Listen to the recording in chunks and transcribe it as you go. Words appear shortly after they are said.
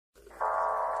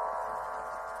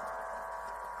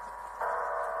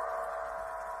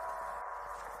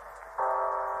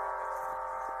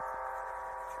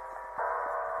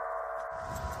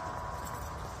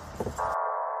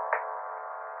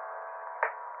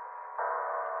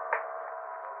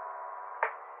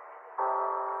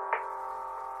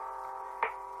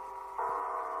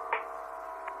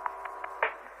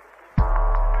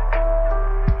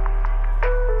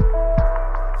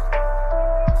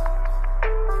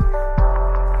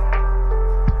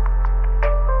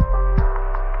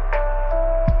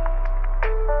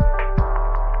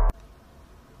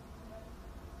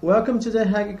welcome to the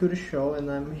Hagikudu show,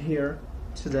 and I'm here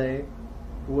today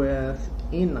with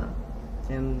Ina,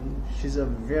 and she's a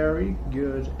very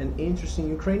good and interesting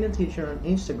Ukrainian teacher on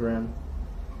Instagram,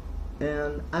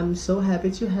 and I'm so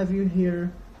happy to have you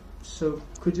here. So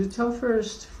could you tell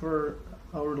first for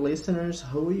our listeners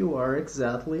who you are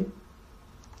exactly?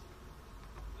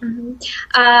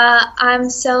 I'm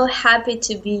so happy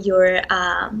to be your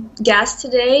guest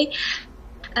today.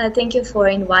 Thank you for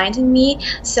inviting me.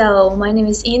 So my name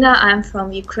is Ina. I'm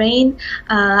from Ukraine.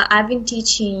 I've been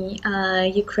teaching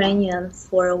Ukrainian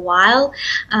for a while,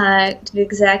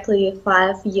 exactly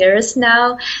 5 years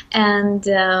now, and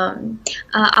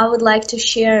I would like to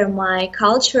share my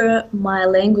culture, my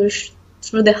language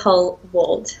through the whole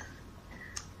world.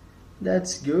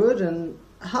 That's good. And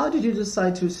how did you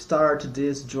decide to start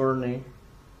this journey?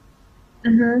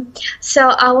 So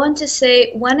I want to say,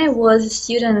 when I was a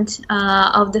student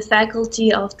of the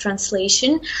Faculty of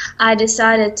Translation, I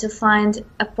decided to find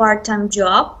a part-time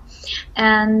job,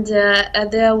 and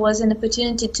there was an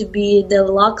opportunity to be the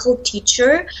local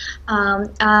teacher.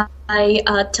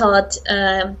 I taught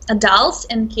adults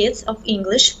and kids of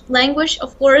English language,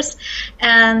 of course,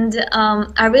 and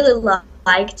I really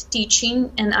liked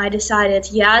teaching, and I decided,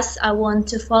 yes, I want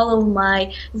to follow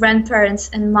my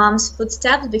grandparents and mom's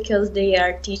footsteps because they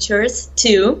are teachers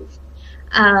too.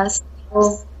 Then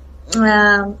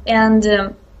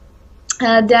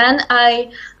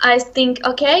I think,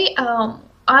 okay,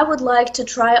 I would like to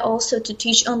try also to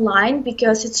teach online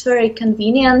because it's very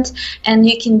convenient and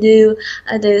you can do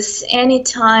this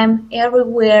anytime,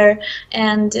 everywhere,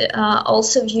 and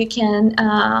also you can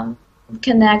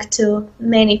connect to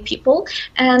many people.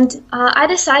 And I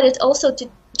decided also to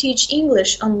teach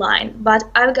English online, but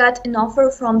I got an offer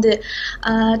from the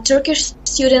Turkish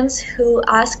students who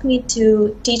asked me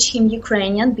to teach him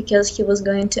Ukrainian because he was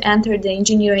going to enter the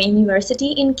engineering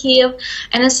university in Kiev.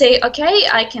 And I say, okay,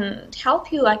 I can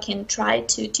help you, I can try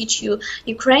to teach you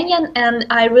Ukrainian. And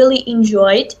I really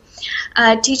enjoyed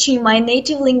teaching my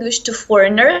native language to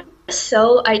foreigners.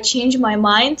 So I changed my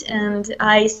mind and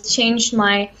I changed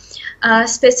my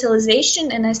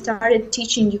specialization, and I started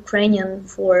teaching Ukrainian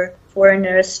for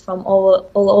foreigners from all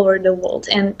over the world.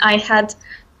 And I had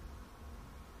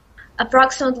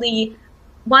approximately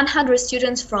 100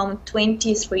 students from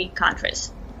 23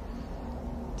 countries.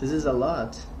 This is a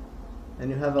lot.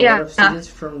 And you have a lot of students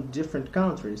from different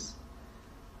countries.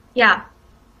 Yeah.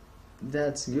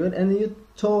 That's good. And you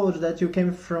told that you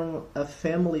came from a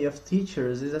family of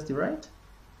teachers, is that right?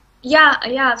 Yeah,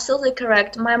 absolutely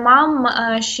correct. My mom,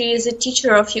 she is a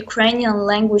teacher of Ukrainian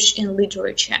language and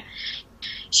literature.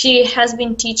 She has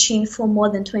been teaching for more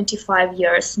than 25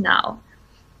 years now.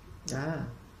 Ah,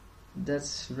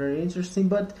 that's very interesting.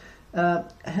 But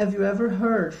have you ever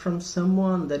heard from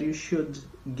someone that you should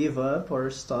give up or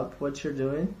stop what you're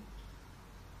doing?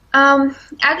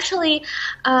 Actually,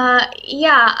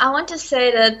 I want to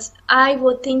say that I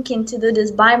was thinking to do this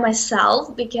by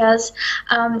myself because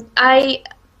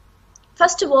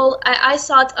first of all, I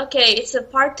thought, okay, it's a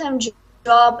part-time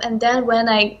job, and then when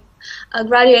I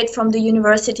graduate from the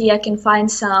university, I can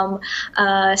find some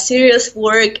serious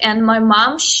work. And my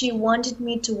mom, she wanted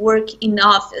me to work in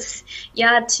office,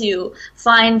 to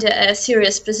find a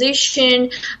serious position,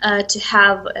 to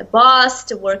have a boss,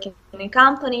 to work in a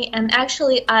company. And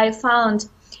actually, I found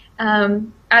a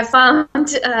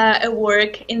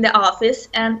work in the office,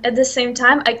 and at the same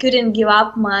time, I couldn't give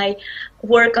up my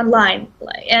work online.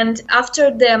 And after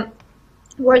the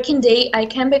working day, I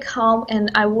came back home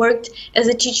and I worked as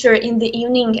a teacher in the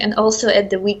evening and also at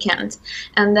the weekend.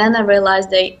 And then I realized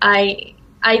that I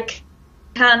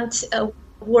can't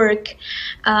work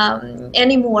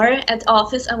anymore at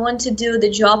office. I want to do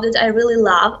the job that I really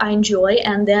love, I enjoy,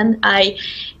 and then I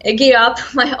gave up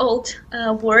my old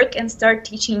work and start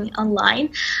teaching online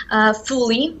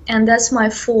fully, and that's my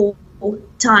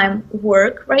full-time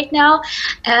work right now.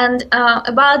 And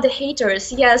about the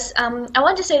haters, yes, I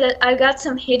want to say that I got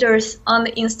some haters on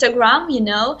Instagram.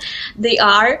 They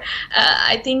are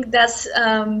I think that's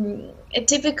a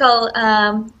typical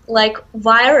like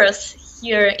virus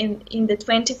here in the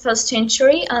 21st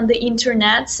century on the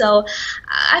internet. So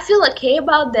I feel okay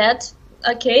about that.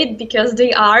 Okay, because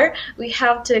we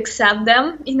have to accept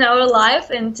them in our life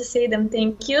and to say them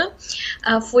thank you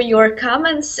for your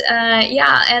comments.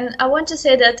 And I want to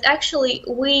say that actually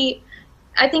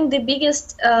I think the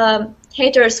biggest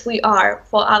haters we are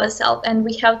for ourselves, and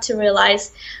we have to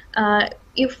realize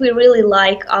if we really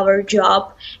like our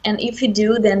job, and if you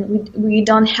do, then we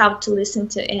don't have to listen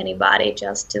to anybody,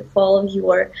 just to follow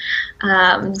your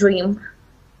dream.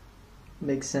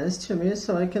 Makes sense to me,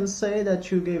 so I can say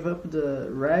that you gave up the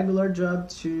regular job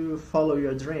to follow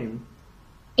your dream.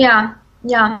 Yeah,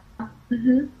 yeah.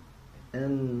 hmm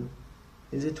And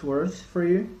is it worth for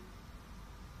you?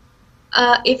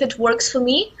 If it works for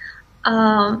me,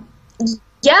 um,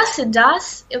 yes, it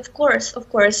does. Of course, of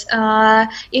course.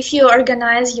 If you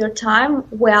organize your time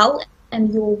well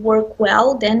and you work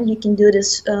well, then you can do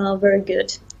this very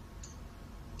good.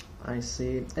 I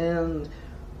see. And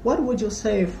what would you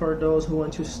say for those who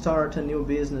want to start a new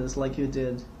business like you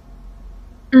did?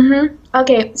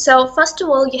 Okay, so first of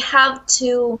all, you have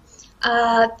to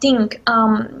think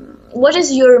what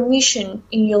is your mission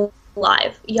in your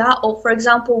life, yeah, or for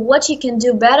example, what you can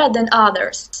do better than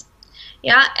others,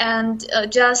 yeah, and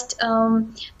just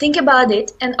think about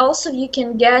it, and also you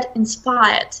can get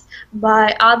inspired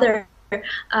by other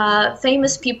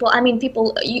famous people. I mean,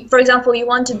 people. For example, you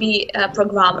want to be a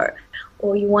programmer,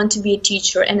 or you want to be a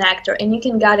teacher, an actor, and you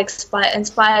can get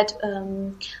inspired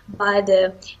by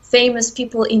the famous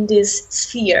people in this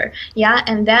sphere, yeah,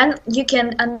 and then you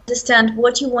can understand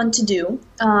what you want to do,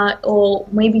 or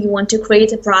maybe you want to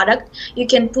create a product. You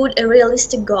can put a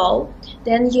realistic goal,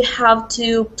 then you have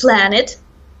to plan it,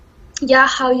 yeah,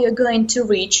 how you're going to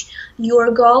reach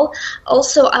your goal.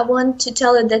 Also, I want to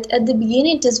tell you that at the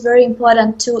beginning it is very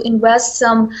important to invest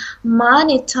some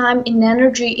money, time, and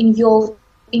energy in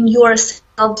your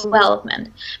self-development,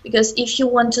 because if you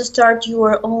want to start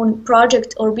your own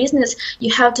project or business, you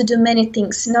have to do many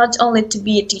things, not only to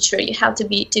be a teacher. You have to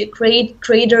be to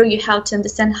creator, you have to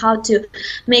understand how to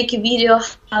make a video,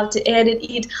 how to edit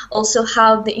it, also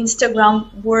how the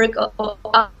Instagram work or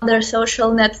other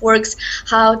social networks,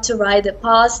 how to write a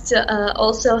post,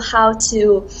 also how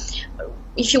to,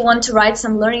 if you want to write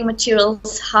some learning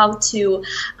materials, how to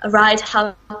write,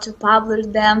 how to publish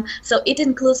them. So it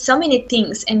includes so many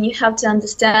things, and you have to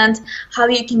understand how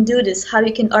you can do this, how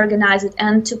you can organize it,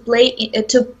 and to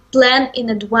plan in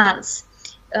advance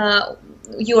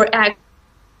your act.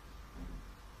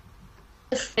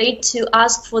 Afraid to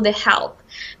ask for the help,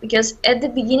 because at the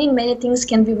beginning many things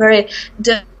can be very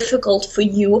difficult for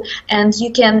you and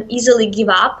you can easily give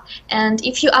up. And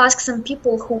if you ask some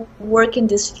people who work in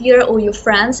this sphere or your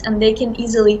friends, and they can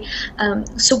easily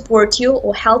support you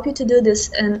or help you to do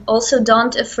this. And also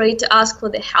don't afraid to ask for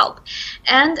the help.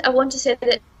 And I want to say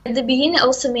that at the beginning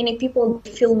also many people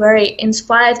feel very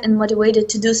inspired and motivated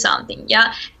to do something,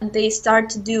 yeah, and they start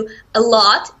to do a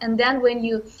lot, and then when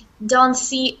you don't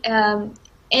see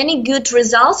any good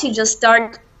results, you just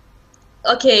start,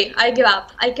 okay, I give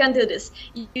up, I can't do this.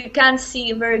 You can't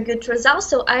see very good results,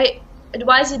 so I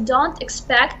advise you don't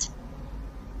expect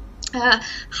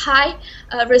high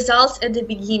results at the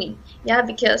beginning, yeah,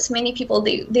 because many people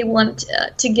they want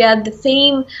to get the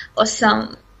fame or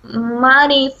some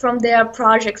money from their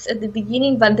projects at the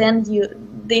beginning, but then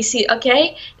they see,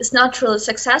 okay, it's not really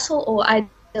successful, or I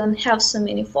don't have so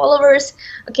many followers,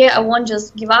 okay, I won't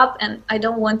just give up and I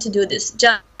don't want to do this.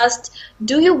 Just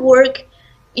do your work,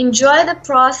 enjoy the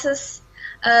process,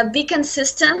 be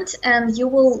consistent, and you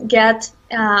will get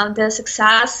the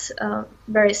success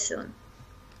very soon.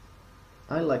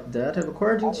 I like that. And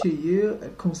according to you,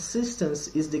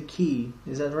 consistency is the key.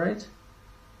 Is that right?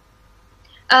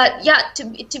 Yeah,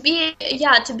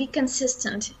 to be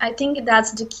consistent. I think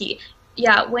that's the key.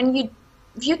 Yeah,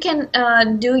 if you can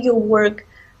do your work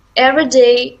every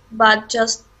day, but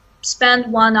just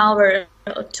spend 1 hour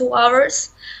or 2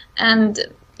 hours, and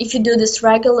if you do this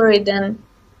regularly, then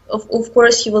of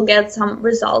course you will get some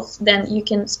results. Then you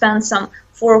can spend some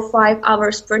 4 or 5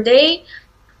 hours per day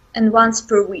and once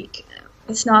per week.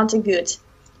 It's not a good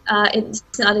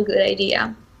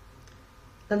idea.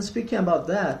 And speaking about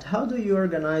that, how do you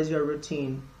organize your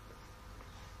routine?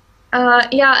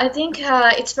 Yeah, I think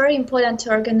it's very important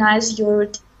to organize your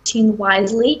routine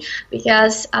wisely,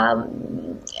 because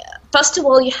first of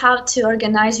all, you have to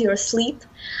organize your sleep,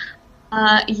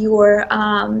 your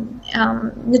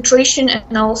nutrition,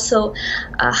 and also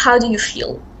how do you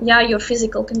feel, yeah, your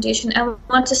physical condition. I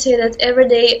want to say that every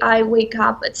day I wake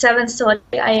up at 7:30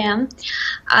 a.m.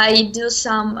 I do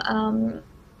some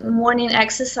morning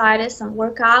exercises, some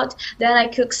workout, then I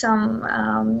cook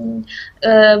some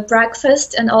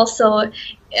breakfast, and also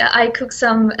I cook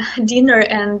some dinner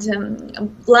and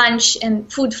lunch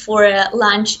and food for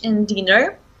lunch and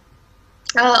dinner.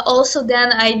 Also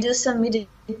then I do some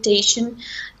meditation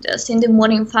just in the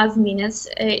morning, 5 minutes.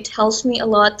 It helps me a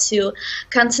lot to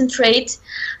concentrate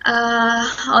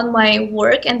on my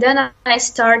work, and then I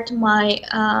start my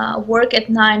work at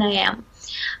 9 a.m.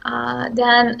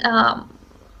 Then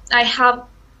I have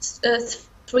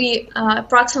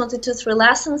approximately 2-3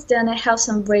 lessons. Then I have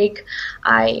some break.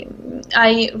 I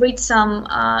read some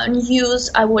news.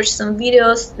 I watch some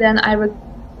videos. Then I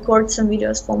record some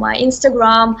videos for my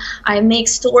Instagram, I make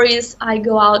stories, I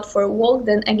go out for a walk,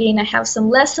 then again I have some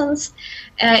lessons.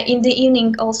 In the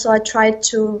evening also I try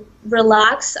to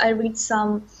relax, I read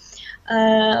some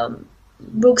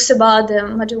books about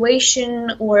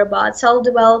motivation or about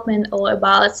self-development or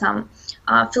about some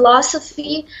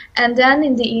philosophy, and then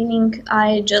in the evening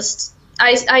I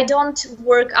don't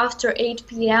work after 8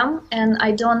 p.m. and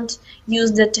I don't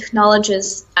use the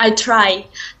technologies. I try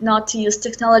not to use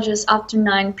technologies after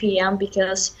 9 p.m.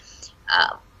 because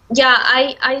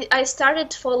I started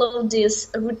to follow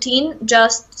this routine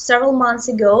just several months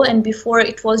ago, and before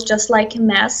it was just like a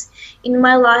mess in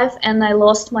my life and I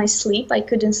lost my sleep. I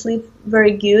couldn't sleep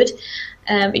very good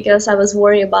because I was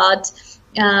worried about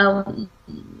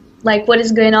like what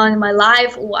is going on in my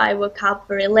life, or I woke up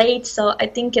very late. So I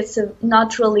think it's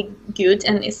not really good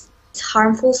and it's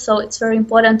harmful. So it's very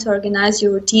important to organize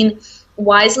your routine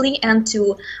wisely and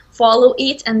to follow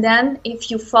it. And then if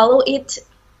you follow it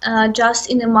just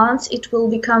in a month, it will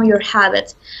become your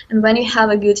habit. And when you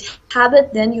have a good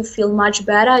habit, then you feel much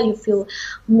better, you feel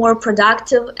more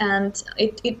productive, and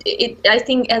it I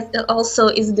think it also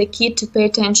is the key to pay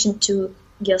attention to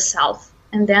yourself.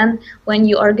 And then when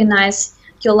you organize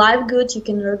your life good, you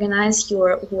can organize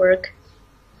your work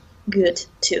good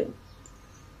too.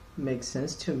 Makes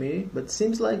sense to me, but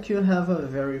seems like you have a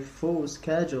very full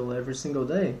schedule every single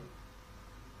day.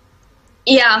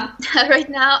 Yeah, right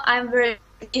now I'm very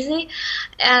busy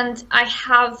and I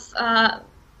have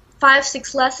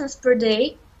 5-6 lessons per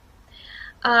day.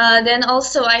 Then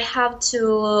also I have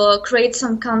to create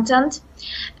some content,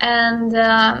 and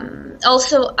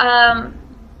also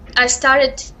I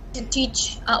started to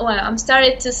teach, I'm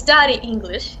started to study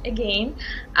English again.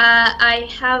 I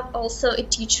have also a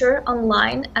teacher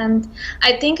online, and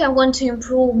I think I want to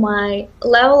improve my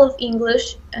level of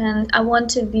English, and I want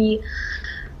to be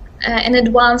an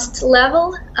advanced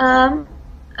level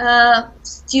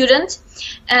student,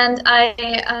 and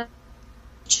I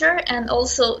teacher, and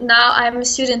also now I'm a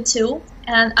student too,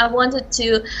 and I wanted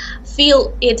to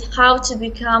feel it, how to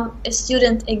become a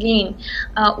student again,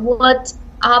 what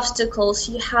obstacles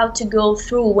you have to go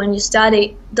through when you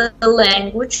study the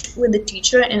language with the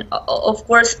teacher, and of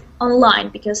course online,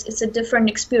 because it's a different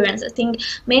experience. I think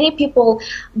many people,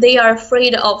 they are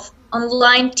afraid of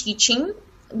online teaching.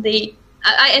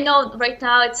 I know right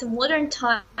now it's a modern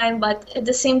time, but at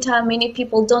the same time many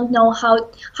people don't know how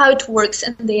it works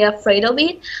and they are afraid of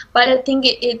it. But I think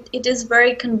it is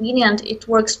very convenient. It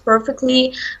works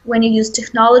perfectly when you use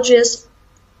technologies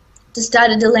to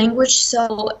study the language,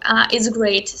 so it's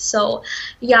great. So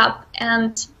yeah,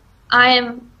 and I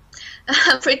am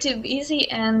pretty busy,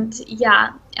 and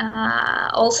yeah,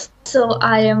 also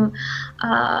I'm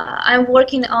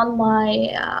working on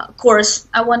my course.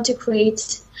 I want to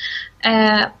create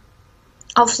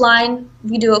offline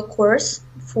video course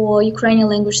for Ukrainian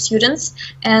language students,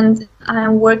 and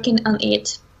I'm working on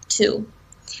it too.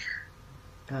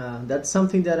 That's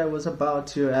something that I was about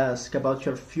to ask about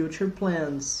your future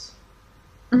plans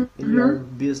in your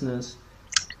business.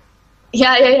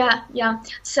 Yeah.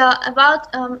 So about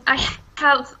I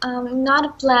have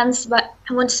not plans, but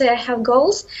I want to say I have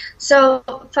goals. So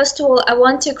first of all, I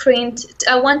want to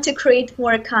create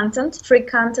more content. Free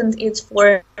content is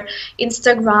for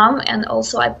Instagram, and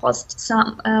also I post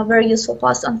some very useful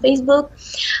posts on Facebook.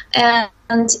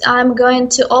 And I'm going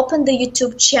to open the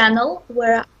YouTube channel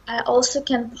where I also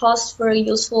can post very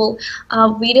useful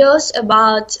videos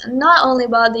about not only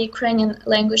about the Ukrainian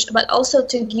language, but also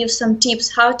to give some tips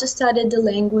how to study the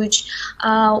language,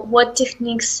 what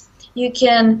techniques you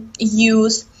can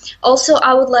use. Also,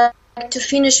 I would like to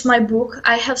finish my book.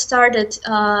 I have started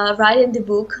writing the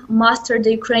book, Master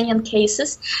the Ukrainian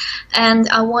Cases, and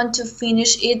I want to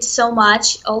finish it so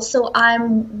much. Also, I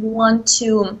want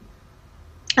to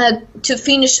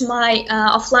finish my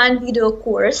offline video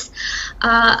course.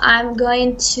 I'm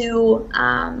going to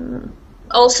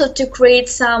also to create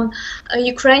some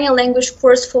Ukrainian language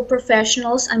course for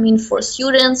professionals, I mean for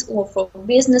students or for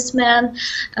businessmen,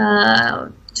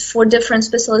 for different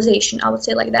specialization, I would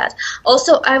say like that.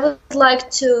 Also, I would like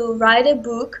to write a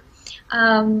book.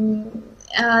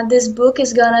 This book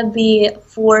is gonna be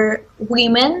for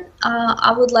women.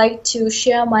 I would like to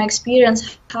share my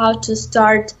experience how to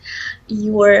start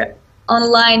your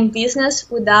online business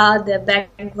without the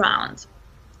background.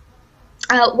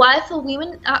 Why for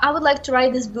women? I would like to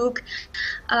write this book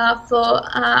for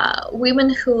women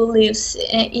who lives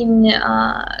in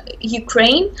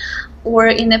Ukraine or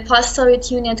in the post-Soviet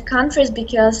Union countries,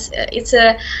 because it's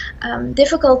a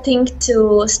difficult thing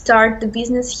to start the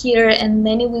business here, and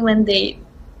many women they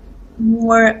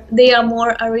are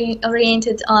more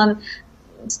oriented on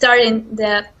starting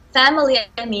the family,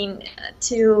 I mean,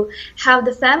 to have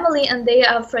the family, and they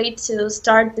are afraid to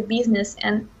start the business.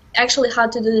 And actually, how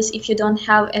to do this if you don't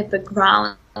have a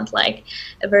background, like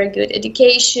a very good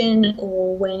education,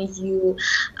 or when you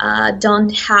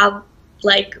don't have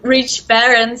like rich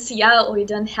parents, yeah, or you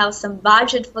don't have some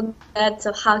budget for that.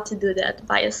 So how to do that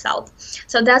by yourself?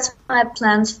 So that's my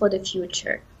plans for the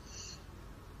future.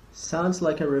 Sounds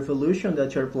like a revolution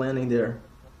that you're planning there.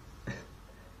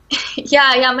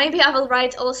 Yeah, maybe I will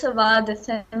write also about the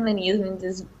feminism in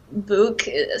this book.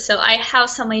 So I have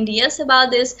some ideas about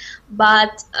this,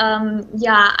 but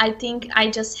yeah, I think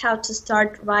I just have to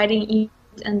start writing it,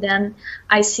 and then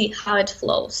I see how it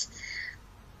flows.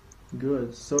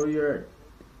 Good. So you're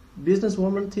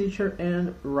businesswoman, teacher,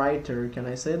 and writer. Can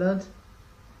I say that?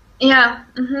 Yeah.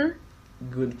 Mm-hmm.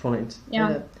 Good point.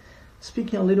 Yeah.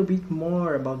 Speaking a little bit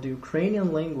more about the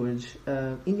Ukrainian language,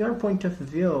 in your point of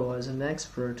view as an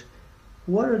expert,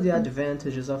 what are the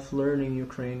advantages of learning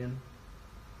Ukrainian?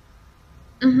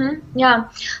 Mm-hmm. Yeah.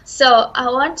 So I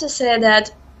want to say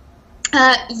that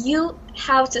you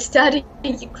have to study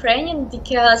Ukrainian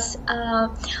because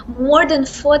more than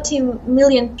 40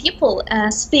 million people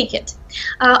speak it.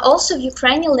 Also,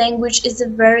 Ukrainian language is a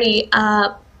very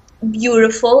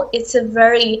beautiful, it's a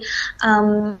very,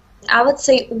 I would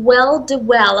say,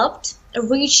 well-developed,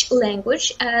 rich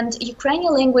language, and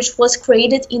Ukrainian language was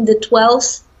created in the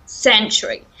 12th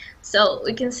century. So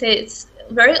we can say it's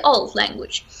very old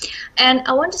language. And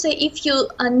I want to say, if you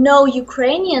know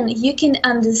Ukrainian, you can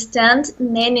understand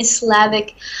many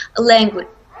Slavic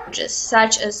languages,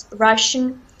 such as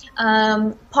Russian,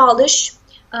 Polish,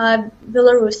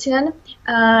 Belarusian,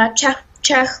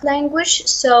 Czech language.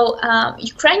 So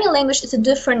Ukrainian language is a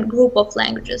different group of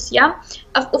languages. Yeah,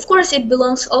 of course it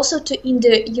belongs also to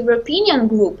Indo-European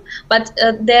group, but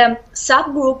the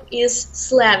subgroup is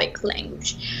Slavic language,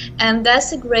 and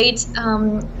that's a great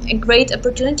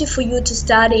opportunity for you to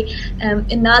study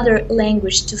another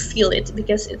language to feel it,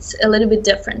 because it's a little bit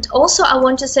different. Also, I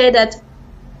want to say that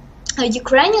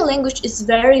Ukrainian language is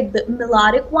very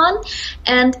melodic one,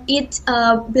 and it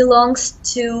belongs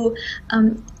to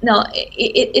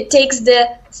it takes the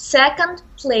second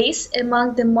place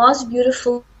among the most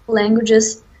beautiful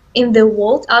languages in the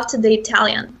world after the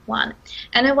Italian one.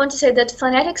 And I want to say that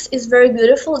phonetics is very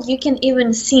beautiful. You can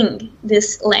even sing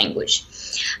this language,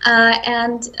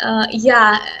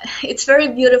 yeah, it's very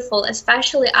beautiful.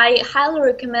 Especially, I highly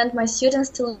recommend my students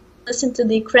to listen to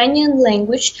the Ukrainian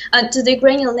language,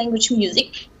 music,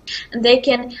 and they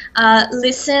can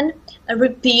listen,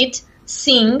 repeat,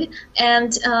 sing,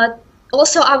 and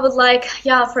also I would like,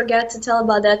 forget to tell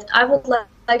about that. I would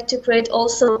like to create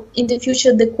also in the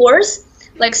future the course,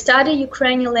 like study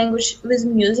Ukrainian language with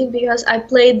music, because I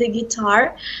play the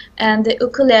guitar and the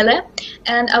ukulele,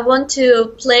 and I want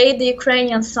to play the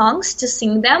Ukrainian songs, to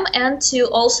sing them, and to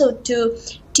also to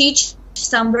teach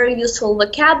some very useful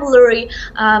vocabulary,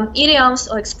 idioms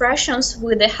or expressions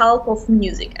with the help of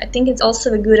music. I think it's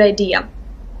also a good idea.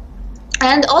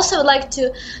 And also I'd like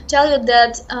to tell you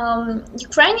that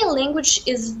Ukrainian language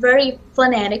is very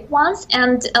phonetic ones,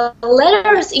 and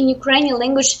letters in Ukrainian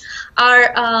language are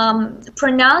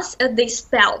pronounced as they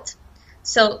spelled.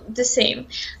 So the same.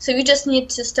 So you just need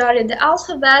to study the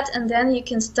alphabet, and then you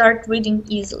can start reading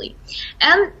easily.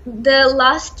 And the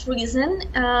last reason,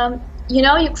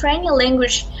 Ukrainian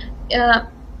language,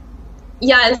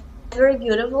 it's very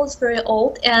beautiful, it's very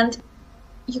old, and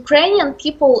Ukrainian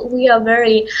people, we are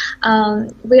very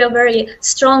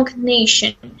strong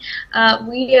nation.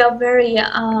 We are very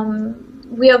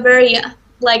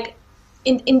like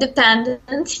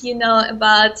independent.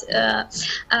 About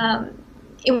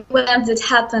event that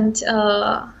happened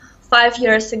 5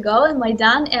 years ago in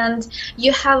Maidan, and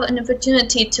you have an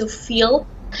opportunity to feel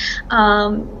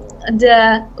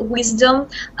the wisdom,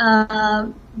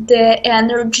 the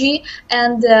energy,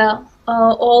 and the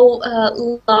all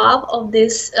love of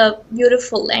this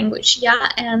beautiful language.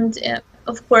 And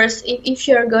of course, if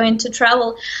you're going to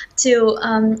travel to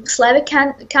Slavic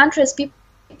countries,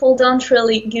 people don't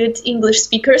really good English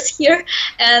speakers here,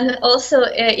 and also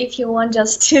if you want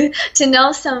just to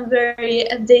know some very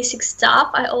basic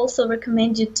stuff, I also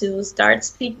recommend you to start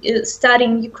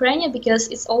studying Ukrainian, because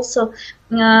it's also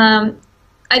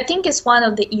I think it's one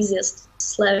of the easiest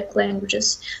Slavic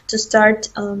languages to start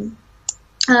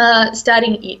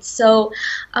studying it. So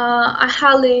I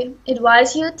highly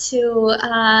advise you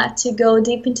to go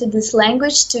deep into this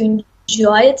language, to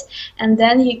enjoy it, and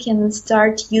then you can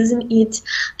start using it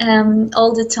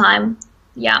all the time.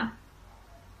 Yeah.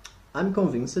 I'm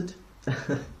convinced.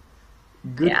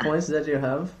 Good points that you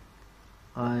have.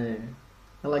 I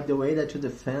like the way that you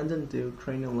defend the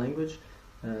Ukrainian language.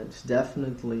 It's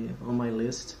definitely on my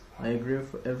list I agree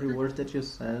with every word that you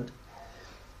said.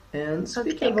 And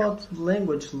speaking Okay. about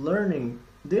language learning,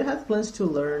 do you have plans to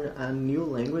learn a new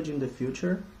language in the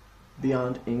future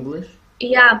beyond English?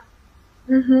 Yeah.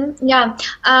 Yeah.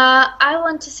 I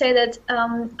want to say that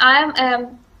I'm a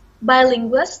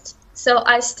bilingualist, so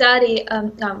I study,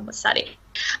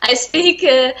 I speak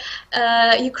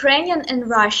Ukrainian and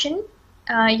Russian.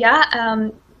 Yeah,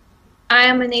 I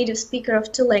am a native speaker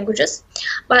of two languages,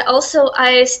 but also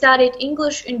I studied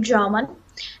English and German,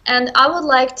 and I would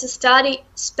like to study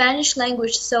Spanish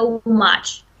language so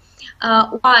much.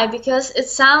 Why? Because it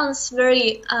sounds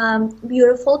very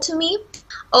beautiful to me.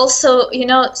 Also, you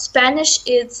know, Spanish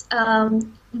is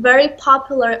very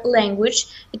popular language.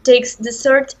 It takes the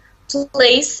third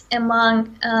place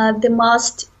among the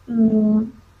most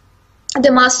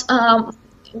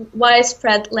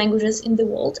widespread languages in the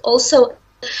world. Also,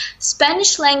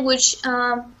 Spanish language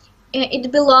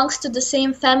it belongs to the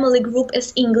same family group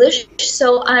as English,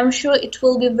 so I'm sure it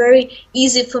will be very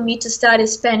easy for me to study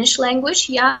Spanish language.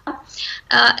 Yeah,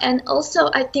 and also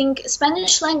I think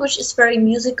Spanish language is very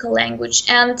musical language,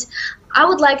 and I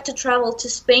would like to travel to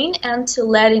Spain and to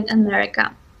Latin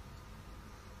America.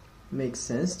 Makes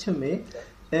sense to me.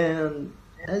 And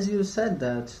as you said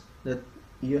that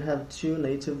you have two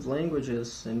native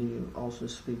languages and you also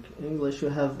speak English, you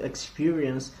have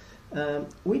experience.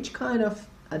 Which kind of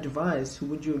advice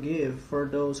would you give for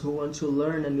those who want to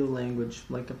learn a new language,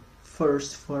 like a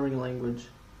first foreign language?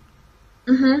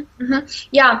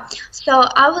 Yeah, so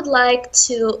I would like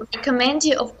to recommend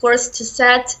you, of course, to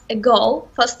set a goal,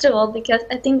 first of all, because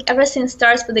I think everything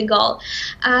starts with a goal.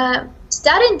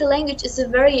 Studying the language is a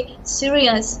very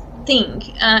serious thing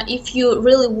if you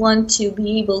really want to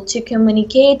be able to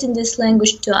communicate in this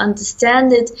language, to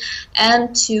understand it,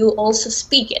 and to also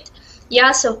speak it.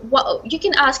 Yeah, so you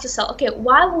can ask yourself, okay,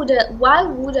 why would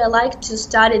I like to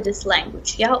study this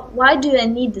language? Yeah, why do I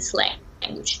need this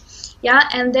language? Yeah,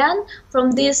 and then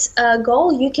from this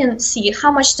goal, you can see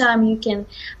how much time you can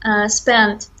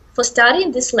spend for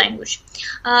studying this language.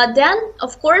 Then,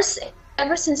 of course,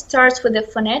 everything starts with the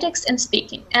phonetics and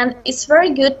speaking, and it's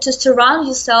very good to surround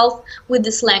yourself with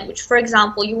this language. For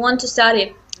example, you want to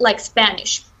study like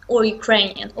Spanish or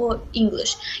Ukrainian or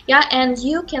English, yeah, and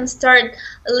you can start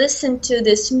listen to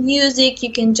this music.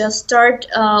 You can just start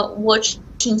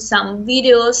watching some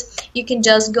videos. You can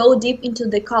just go deep into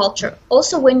the culture.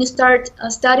 Also, when you start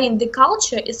studying the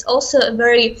culture, it's also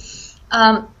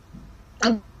um,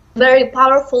 a very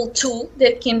powerful tool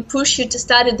that can push you to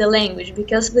study the language,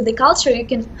 because with the culture you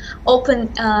can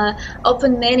open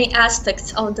many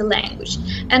aspects of the language.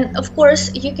 And of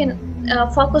course you can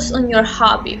focus on your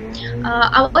hobby.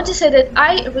 I want to say that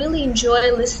I really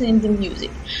enjoy listening to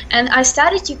music, and I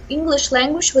studied English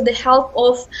language with the help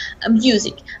of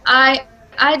music.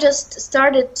 I just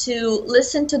started to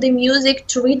listen to the music,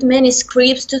 to read many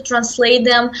scripts, to translate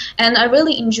them, and I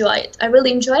really enjoy it.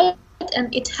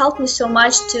 And it helped me so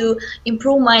much to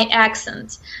improve my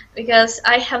accent, because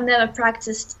I have never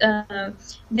practiced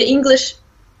the English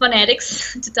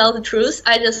phonetics, to tell the truth.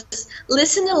 I just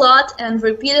listen a lot and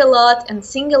repeat a lot and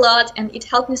sing a lot, and it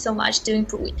helped me so much to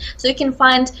improve it. So you can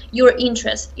find your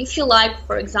interest. If you like,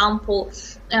 for example,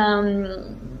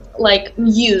 like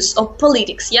news or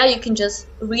politics, yeah, you can just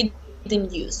read the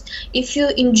news. If you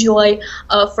enjoy,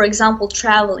 for example,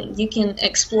 traveling, you can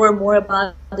explore more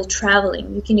about the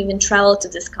traveling. You can even travel to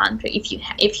this country if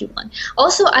you want.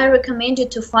 Also, I recommend you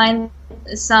to find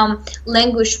some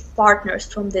language partners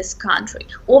from this country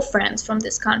or friends from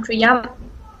this country. Yeah,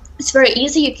 it's very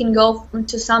easy. You can go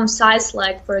to some sites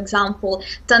like, for example,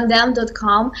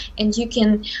 tandem.com, and you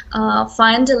can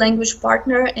find a language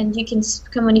partner, and you can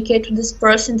communicate with this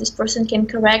person. This person can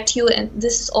correct you, and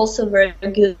this is also a very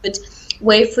good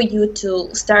way for you to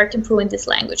start improving this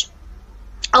language.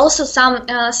 Also, some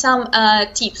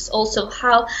tips. Also,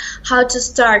 how to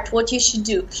start, what you should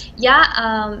do.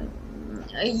 Yeah.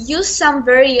 Use some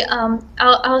very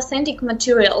authentic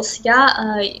materials,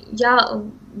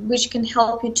 which can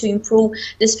help you to improve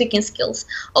the speaking skills.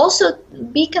 Also,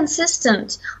 be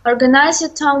consistent, organize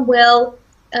your time well,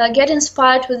 get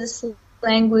inspired with this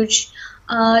language,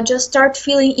 just start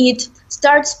feeling it,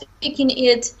 start speaking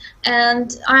it,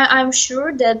 and I'm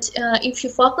sure that if you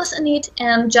focus on it,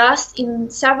 and just in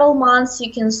several months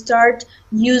you can start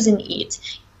using it.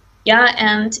 Yeah,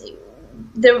 and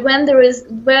where there is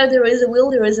a will,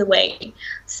 there is a way.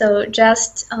 So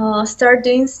just start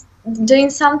doing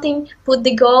something, put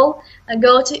the goal,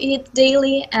 go to it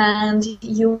daily, and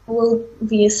you will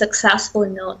be successful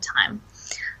in no time.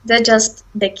 That's just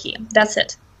the key. That's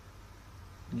it.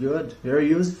 Good, very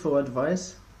useful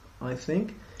advice, I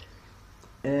think.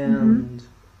 And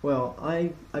Well,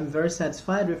 I'm very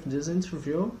satisfied with this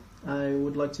interview. I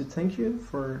would like to thank you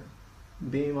for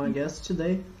being my guest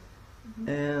today.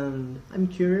 And I'm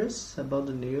curious about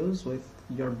the news with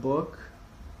your book,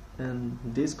 and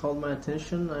this called my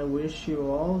attention. I wish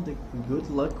you all the good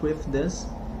luck with this.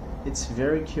 It's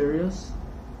very curious,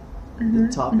 the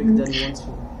topic that you want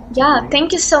to Yeah, bring.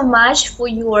 thank you so much for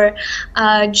your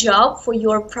job, for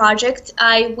your project.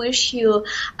 I wish you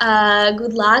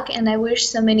good luck, and I wish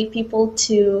so many people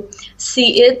to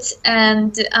see it.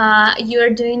 And you're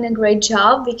doing a great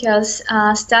job, because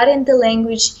studying the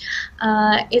language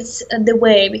is the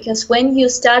way. Because when you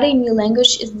study a new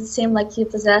language, it's the same like you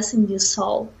possess a new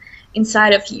soul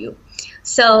inside of you.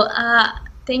 So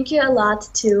thank you a lot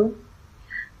too.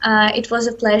 It was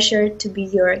a pleasure to be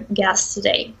your guest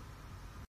today.